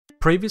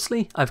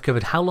Previously, I've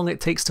covered how long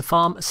it takes to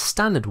farm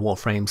standard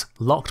Warframes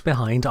locked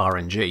behind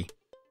RNG.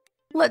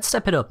 Let's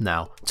step it up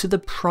now to the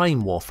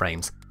Prime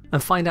Warframes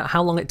and find out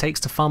how long it takes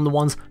to farm the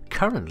ones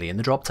currently in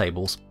the drop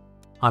tables.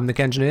 I'm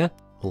the Engineer,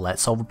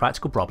 let's solve a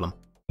practical problem.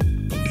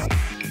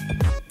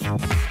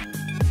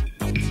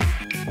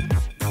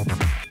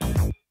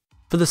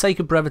 For the sake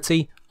of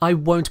brevity, I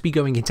won't be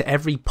going into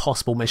every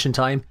possible mission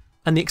time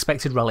and the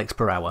expected relics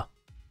per hour.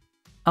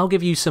 I'll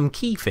give you some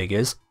key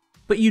figures,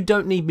 but you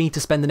don't need me to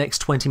spend the next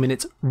 20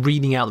 minutes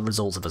reading out the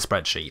results of a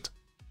spreadsheet.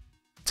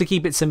 To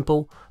keep it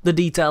simple, the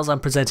details I'm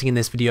presenting in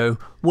this video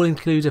will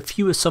include a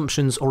few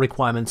assumptions or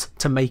requirements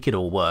to make it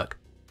all work.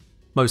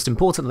 Most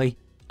importantly,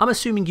 I'm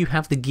assuming you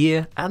have the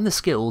gear and the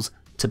skills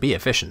to be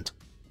efficient.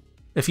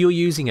 If you're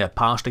using a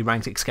partially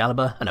ranked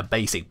Excalibur and a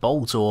basic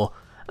bolt, or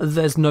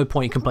there's no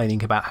point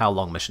complaining about how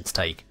long missions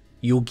take.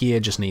 Your gear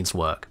just needs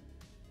work.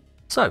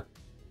 So,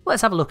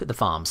 let's have a look at the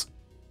farms.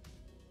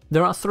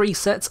 There are 3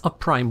 sets of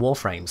Prime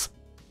Warframes.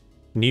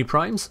 New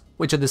Primes,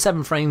 which are the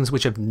 7 frames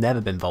which have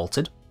never been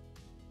vaulted.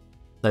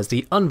 There's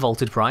the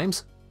unvaulted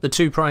Primes, the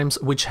 2 Primes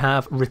which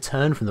have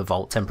returned from the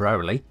vault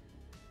temporarily.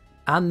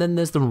 And then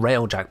there's the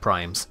Railjack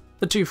Primes,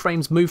 the 2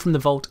 frames moved from the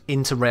vault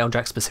into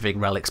Railjack specific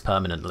relics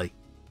permanently.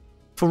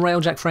 For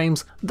Railjack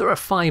frames, there are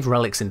 5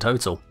 relics in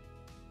total.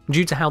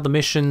 Due to how the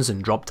missions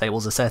and drop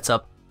tables are set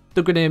up,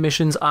 the Grenadier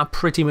missions are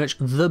pretty much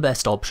the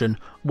best option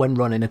when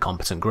run in a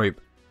competent group.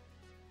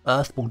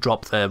 Earth will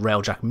drop the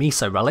Railjack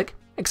Miso relic,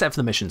 except for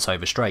the mission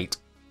Sova Strait.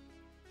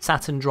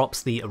 Saturn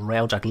drops the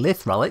Railjack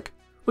Lith relic,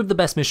 with the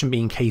best mission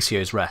being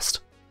Casio's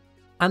Rest.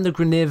 And the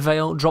Grenadier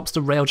Vale drops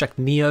the Railjack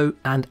Neo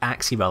and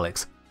Axii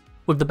relics,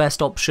 with the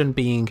best option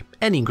being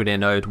any Grenadier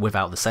node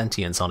without the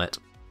sentience on it.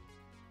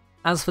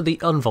 As for the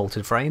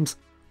unvaulted frames,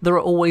 there are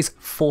always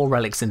 4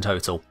 relics in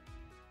total.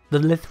 The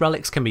Lith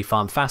relics can be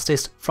farmed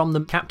fastest from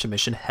the capture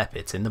mission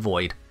Hepit in the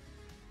Void.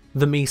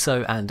 The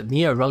Miso and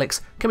Neo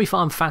relics can be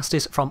farmed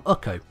fastest from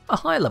Ukko, a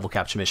higher level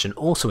capture mission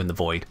also in the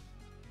Void.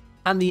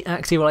 And the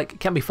Axii relic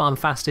can be farmed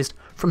fastest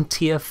from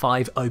tier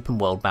 5 open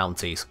world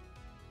bounties.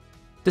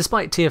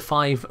 Despite tier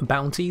 5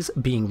 bounties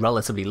being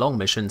relatively long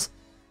missions,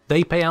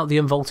 they pay out the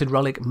unvaulted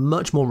relic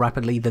much more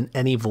rapidly than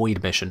any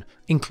Void mission,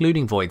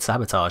 including Void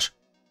Sabotage.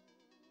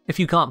 If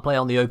you can't play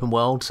on the open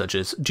world, such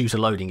as due to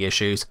loading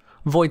issues,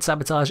 Void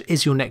Sabotage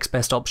is your next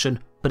best option,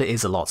 but it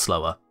is a lot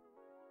slower.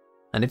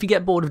 And if you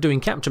get bored of doing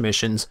capture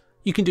missions,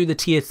 you can do the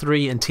tier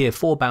 3 and tier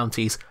 4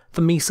 bounties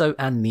for Miso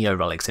and Neo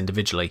relics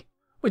individually,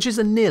 which is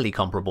a nearly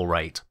comparable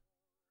rate.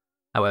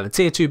 However,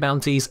 tier 2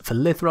 bounties for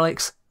Lith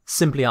relics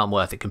simply aren't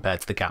worth it compared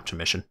to the capture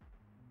mission.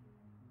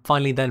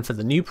 Finally then for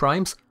the new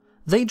primes,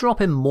 they drop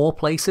in more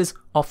places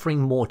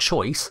offering more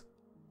choice,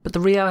 but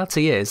the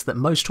reality is that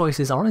most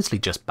choices are honestly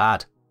just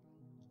bad.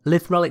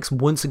 Lith relics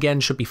once again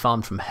should be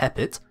farmed from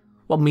Hepit,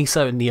 while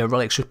Miso and Neo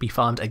relics should be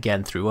farmed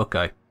again through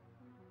Ukko.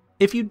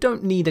 If you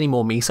don't need any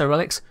more Miso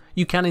relics,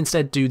 you can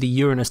instead do the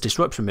Uranus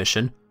Disruption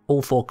mission,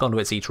 all 4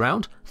 conduits each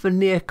round, for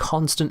near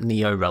constant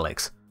Neo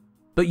relics.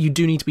 But you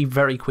do need to be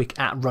very quick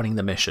at running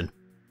the mission.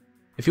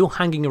 If you're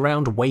hanging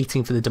around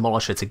waiting for the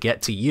Demolisher to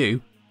get to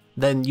you,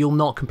 then you'll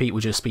not compete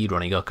with just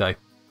speedrunning Ukko.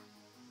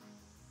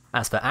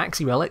 As for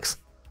Axii relics,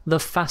 the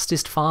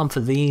fastest farm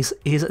for these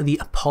is the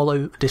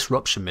Apollo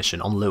Disruption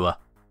mission on Lua.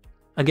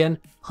 Again,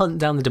 hunt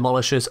down the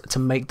Demolishers to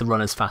make the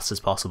run as fast as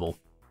possible.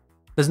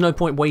 There's no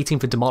point waiting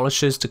for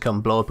Demolishers to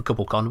come blow up a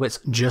couple conduits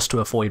just to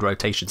avoid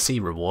Rotation C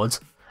rewards,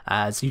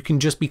 as you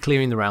can just be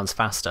clearing the rounds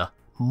faster,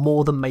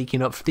 more than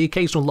making up for the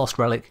occasional lost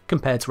relic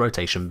compared to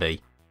Rotation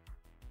B.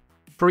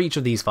 For each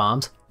of these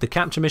farms, the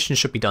capture missions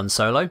should be done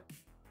solo,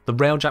 the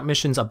Railjack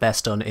missions are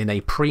best done in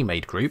a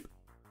pre-made group,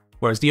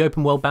 whereas the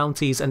open world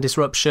bounties and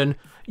disruption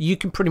you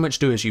can pretty much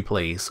do as you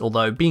please,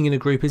 although being in a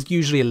group is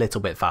usually a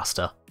little bit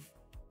faster.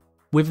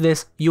 With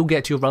this, you'll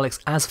get to your relics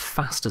as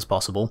fast as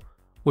possible,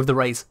 with the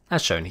rates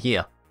as shown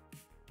here.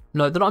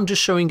 Note that I'm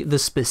just showing the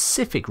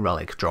specific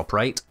relic drop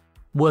rate,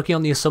 working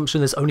on the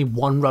assumption there's only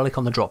 1 relic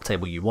on the drop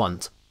table you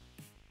want.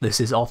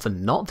 This is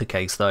often not the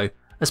case though,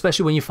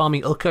 especially when you're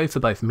farming Ukko for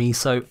both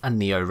Miso and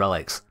Neo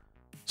relics,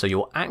 so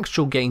your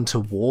actual gain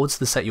towards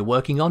the set you're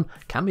working on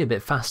can be a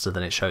bit faster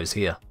than it shows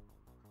here.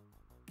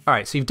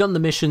 Alright, so you've done the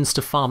missions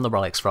to farm the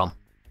relics from.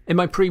 In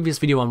my previous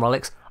video on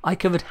relics, I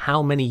covered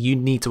how many you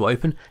need to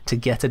open to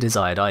get a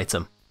desired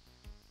item.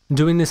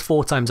 Doing this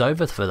 4 times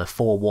over for the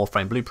 4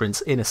 Warframe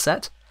blueprints in a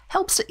set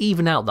helps to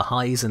even out the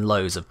highs and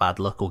lows of bad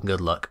luck or good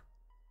luck.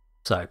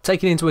 So,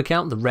 taking into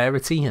account the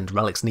rarity and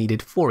relics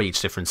needed for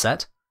each different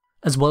set,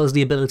 as well as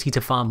the ability to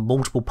farm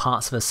multiple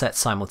parts of a set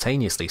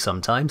simultaneously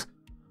sometimes,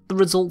 the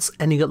results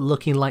ending up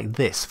looking like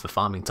this for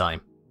farming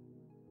time.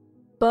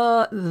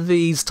 But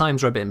these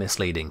times are a bit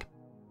misleading.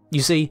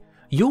 You see,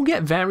 you'll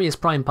get various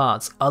prime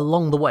parts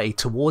along the way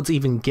towards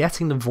even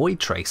getting the Void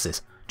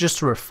traces, just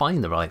to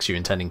refine the relics you're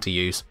intending to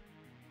use.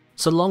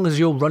 So long as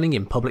you're running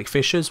in public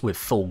fissures with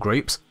full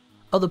groups,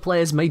 other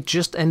players may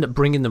just end up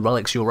bringing the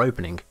relics you're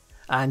opening,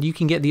 and you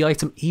can get the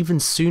item even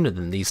sooner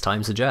than these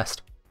times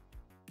suggest.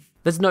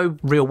 There's no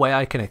real way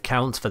I can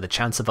account for the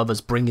chance of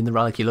others bringing the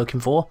relic you're looking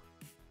for,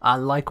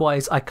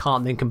 Likewise, I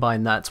can't then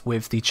combine that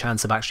with the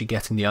chance of actually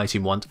getting the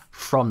item you want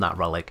from that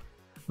relic.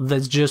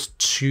 There's just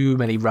too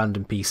many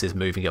random pieces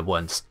moving at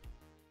once.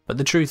 But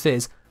the truth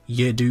is,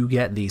 you do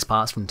get these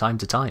parts from time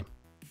to time.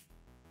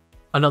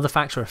 Another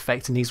factor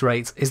affecting these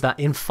rates is that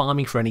in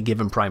farming for any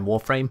given prime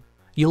Warframe,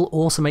 you'll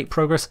also make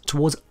progress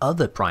towards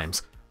other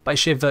primes by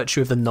sheer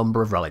virtue of the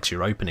number of relics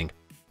you're opening.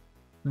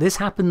 This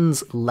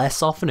happens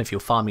less often if you're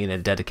farming in a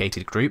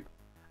dedicated group,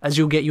 as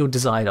you'll get your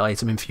desired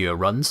item in fewer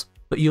runs,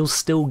 but you'll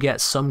still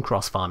get some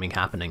cross-farming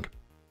happening.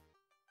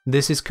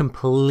 This is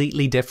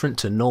completely different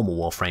to normal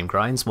Warframe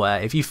grinds,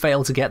 where if you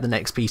fail to get the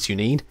next piece you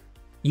need,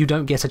 you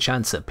don't get a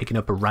chance at picking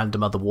up a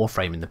random other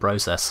Warframe in the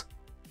process.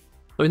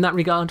 So in that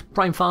regard,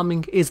 prime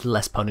farming is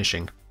less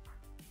punishing.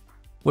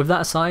 With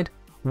that aside,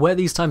 where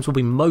these times will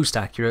be most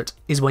accurate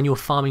is when you're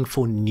farming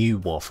for new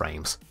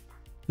Warframes.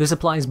 This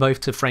applies both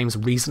to frames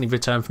recently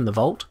returned from the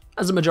vault,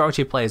 as the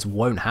majority of players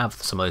won't have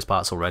some of those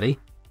parts already,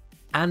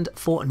 and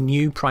for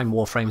new prime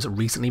Warframes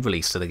recently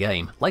released to the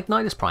game, like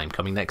Nidus Prime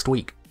coming next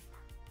week.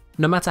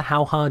 No matter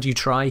how hard you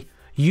try,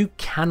 you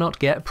cannot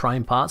get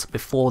prime parts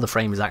before the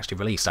frame is actually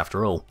released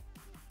after all.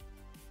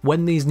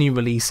 When these new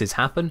releases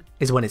happen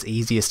is when it's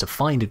easiest to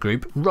find a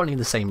group running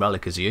the same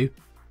relic as you,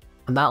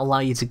 and that'll allow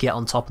you to get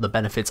on top of the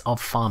benefits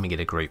of farming in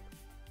a group.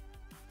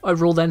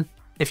 Overall then,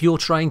 if you're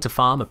trying to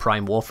farm a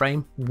prime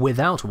Warframe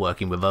without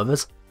working with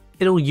others,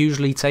 it'll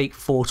usually take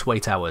 4 to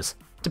 8 hours,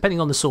 depending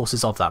on the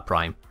sources of that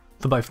prime,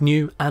 for both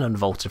new and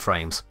unvaulted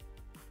frames.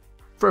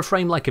 For a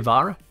frame like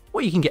Ivara,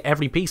 where you can get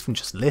every piece from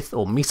just Lith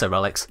or Miso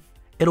relics,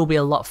 it'll be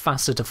a lot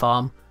faster to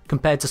farm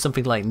compared to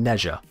something like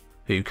Nezha,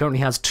 who currently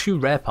has 2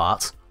 rare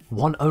parts,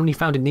 one only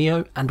found in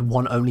Neo and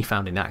one only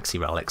found in Axii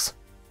relics.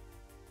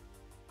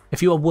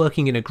 If you are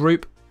working in a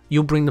group,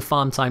 you'll bring the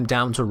farm time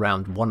down to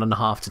around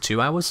 1.5 to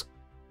 2 hours.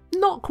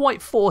 Not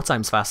quite 4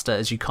 times faster,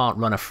 as you can't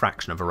run a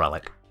fraction of a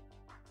relic.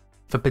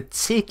 For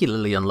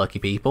particularly unlucky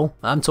people,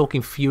 I'm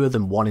talking fewer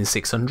than 1 in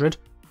 600,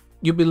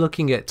 you'll be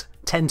looking at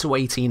 10 to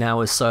 18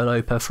 hours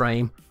solo per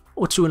frame,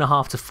 or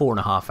 2.5 to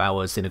 4.5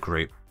 hours in a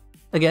group.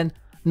 Again,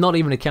 not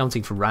even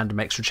accounting for random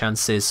extra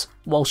chances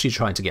whilst you're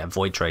trying to get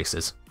void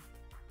traces.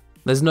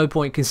 There's no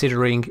point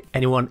considering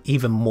anyone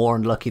even more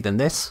unlucky than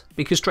this,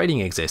 because trading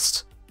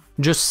exists.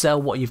 Just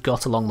sell what you've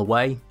got along the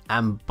way,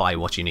 and buy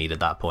what you need at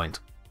that point.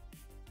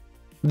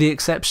 The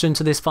exception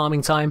to this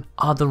farming time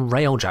are the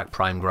Railjack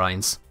Prime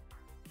grinds.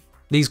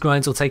 These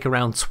grinds will take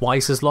around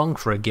twice as long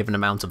for a given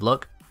amount of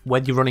luck,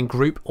 whether you're running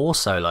group or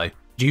solo,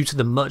 due to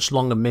the much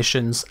longer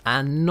missions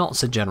and not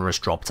so generous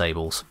drop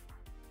tables.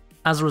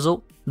 As a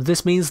result,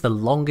 this means the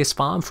longest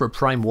farm for a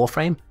prime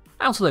Warframe,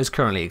 out of those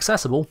currently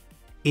accessible,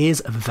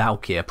 is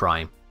Valkyr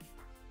Prime.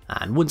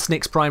 And once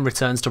Nyx Prime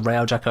returns to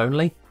Railjack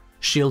only,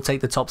 she'll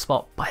take the top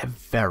spot by a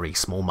very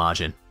small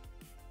margin.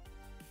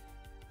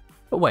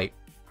 But wait,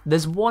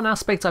 there's one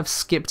aspect I've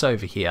skipped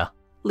over here,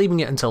 leaving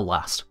it until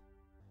last,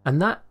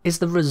 and that is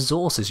the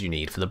resources you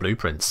need for the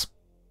blueprints.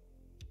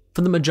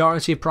 For the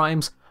majority of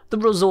primes, the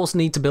resource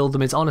need to build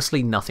them is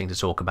honestly nothing to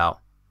talk about.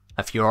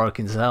 A few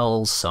Orokin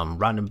cells, some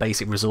random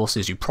basic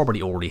resources you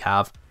probably already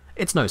have,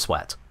 it's no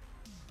sweat.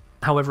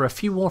 However, a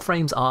few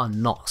Warframes are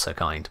not so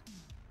kind.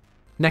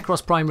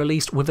 Necros Prime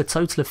released with a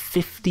total of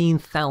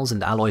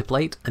 15,000 alloy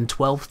plate and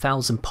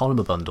 12,000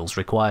 polymer bundles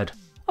required,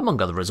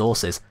 among other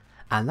resources,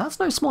 and that's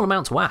no small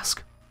amount to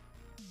ask.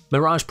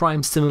 Mirage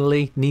Prime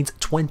similarly needs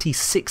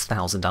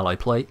 26,000 alloy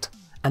plate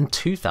and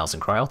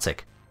 2,000 cryotic.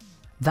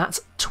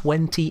 That's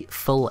 20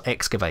 full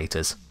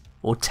excavators,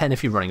 or 10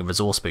 if you're running a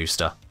resource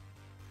booster.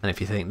 And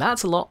if you think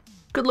that's a lot,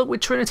 good luck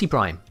with Trinity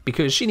Prime,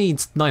 because she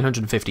needs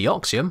 950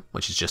 oxium,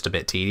 which is just a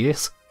bit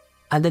tedious,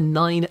 and then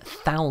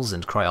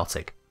 9,000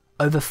 cryotic,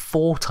 over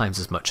 4 times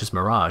as much as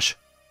Mirage.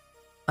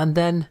 And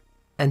then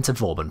enter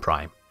Vauban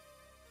Prime.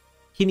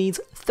 He needs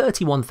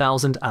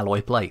 31,000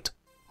 alloy plate,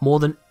 more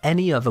than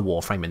any other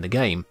Warframe in the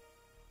game.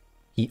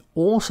 He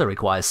also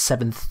requires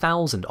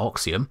 7,000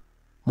 oxium,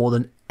 more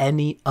than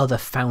any other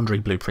Foundry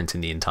blueprint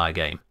in the entire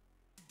game.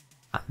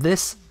 And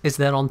this is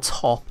then on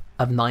top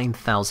of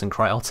 9,000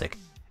 cryotic,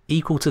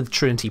 equal to the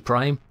Trinity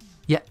Prime,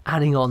 yet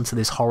adding on to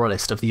this horror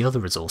list of the other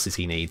resources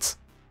he needs.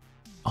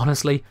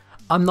 Honestly,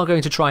 I'm not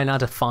going to try and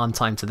add a farm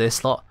time to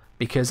this lot,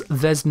 because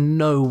there's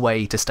no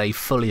way to stay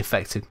fully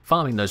effective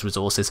farming those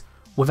resources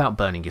without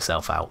burning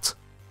yourself out.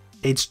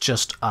 It's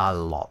just a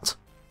lot.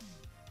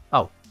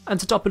 Oh, and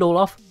to top it all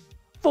off,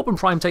 Vauban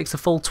Prime takes a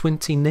full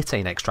 20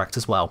 Nitane extract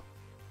as well.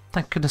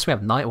 Thank goodness we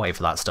have Nightwave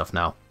for that stuff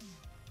now.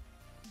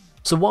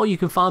 So while you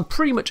can farm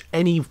pretty much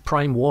any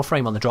prime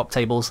Warframe on the drop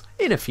tables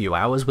in a few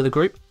hours with a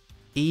group,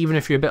 even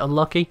if you're a bit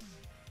unlucky,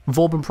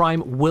 Vauban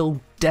Prime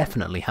will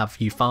definitely have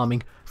you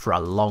farming for a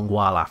long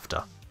while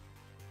after.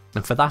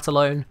 And for that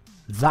alone,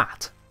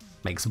 that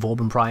makes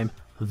Vauban Prime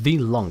the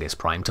longest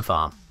prime to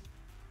farm.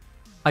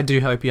 I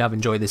do hope you have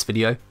enjoyed this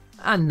video,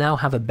 and now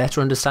have a better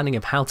understanding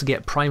of how to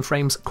get prime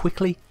frames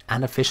quickly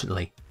and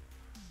efficiently.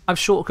 I've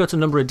shortcut a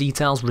number of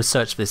details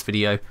researched for this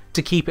video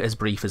to keep it as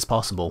brief as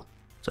possible,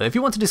 so if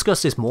you want to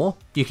discuss this more,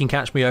 you can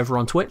catch me over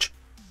on Twitch,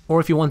 or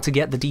if you want to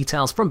get the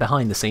details from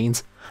behind the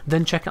scenes,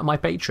 then check out my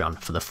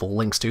Patreon for the full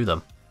links to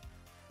them.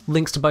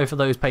 Links to both of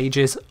those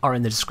pages are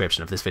in the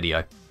description of this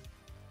video.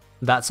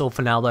 That's all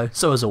for now though,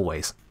 so as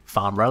always,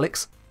 farm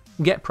relics,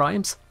 get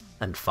primes,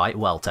 and fight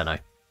well, Tenno.